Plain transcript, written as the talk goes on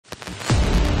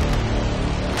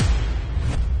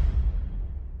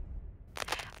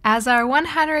As our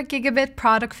 100 gigabit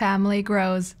product family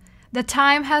grows, the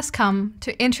time has come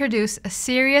to introduce a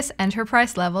serious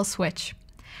enterprise-level switch.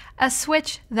 A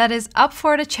switch that is up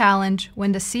for the challenge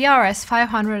when the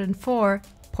CRS504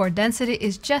 port density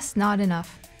is just not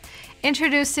enough.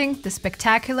 Introducing the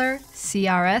spectacular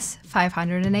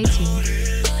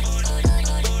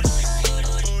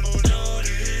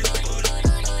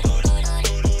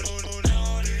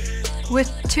CRS518. With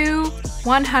two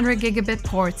 100 gigabit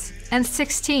ports and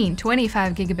 16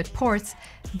 25 gigabit ports,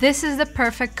 this is the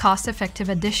perfect cost-effective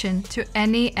addition to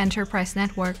any enterprise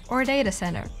network or data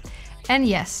center. And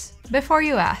yes, before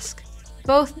you ask,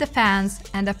 both the fans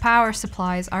and the power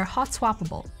supplies are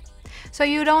hot-swappable, so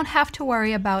you don't have to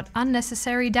worry about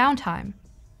unnecessary downtime.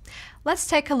 Let's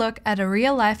take a look at a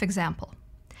real-life example.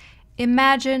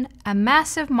 Imagine a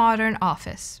massive modern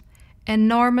office,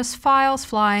 enormous files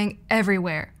flying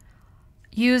everywhere,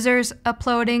 users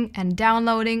uploading and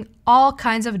downloading all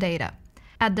kinds of data.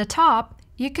 At the top,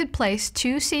 you could place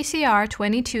two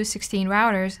CCR2216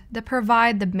 routers that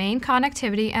provide the main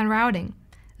connectivity and routing.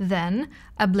 Then,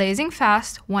 a blazing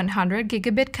fast 100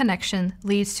 gigabit connection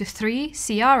leads to three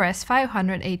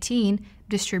CRS518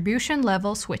 distribution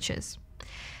level switches.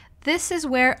 This is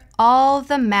where all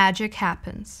the magic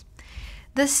happens.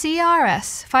 The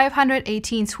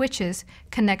CRS518 switches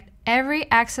connect every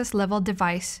access level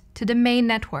device to the main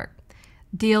network,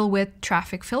 deal with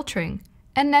traffic filtering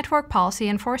and network policy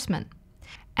enforcement.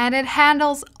 And it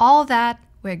handles all that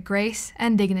with grace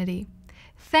and dignity.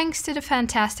 Thanks to the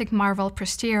fantastic Marvell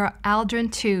Prestera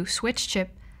Aldrin 2 switch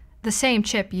chip, the same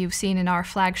chip you've seen in our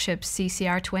flagship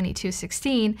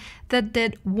CCR2216 that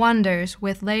did wonders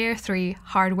with Layer 3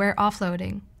 hardware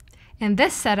offloading. In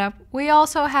this setup, we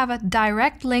also have a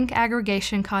direct link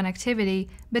aggregation connectivity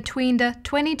between the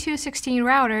 2216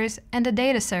 routers and the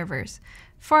data servers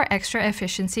for extra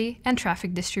efficiency and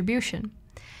traffic distribution.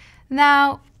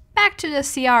 Now, back to the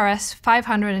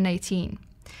CRS518.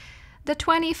 The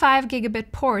 25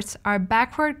 gigabit ports are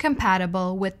backward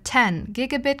compatible with 10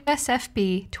 gigabit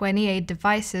SFP28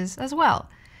 devices as well,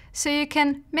 so you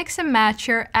can mix and match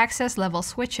your access level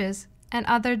switches and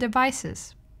other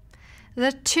devices.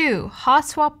 The two hot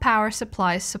swap power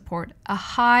supplies support a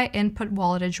high input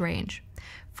voltage range,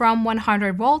 from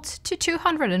 100 volts to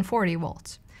 240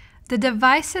 volts. The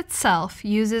device itself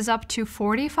uses up to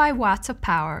 45 watts of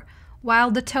power,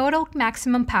 while the total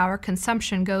maximum power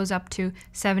consumption goes up to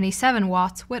 77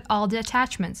 watts with all the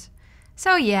attachments.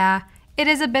 So yeah, it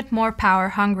is a bit more power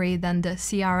hungry than the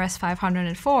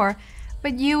CRS504,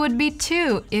 but you would be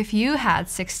too if you had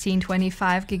 16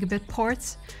 25 gigabit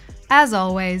ports. As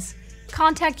always,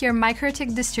 contact your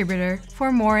MikroTik distributor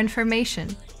for more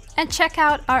information and check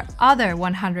out our other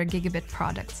 100 gigabit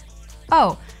products.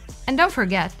 Oh, and don't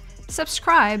forget,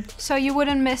 subscribe so you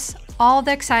wouldn't miss all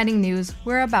the exciting news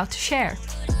we're about to share.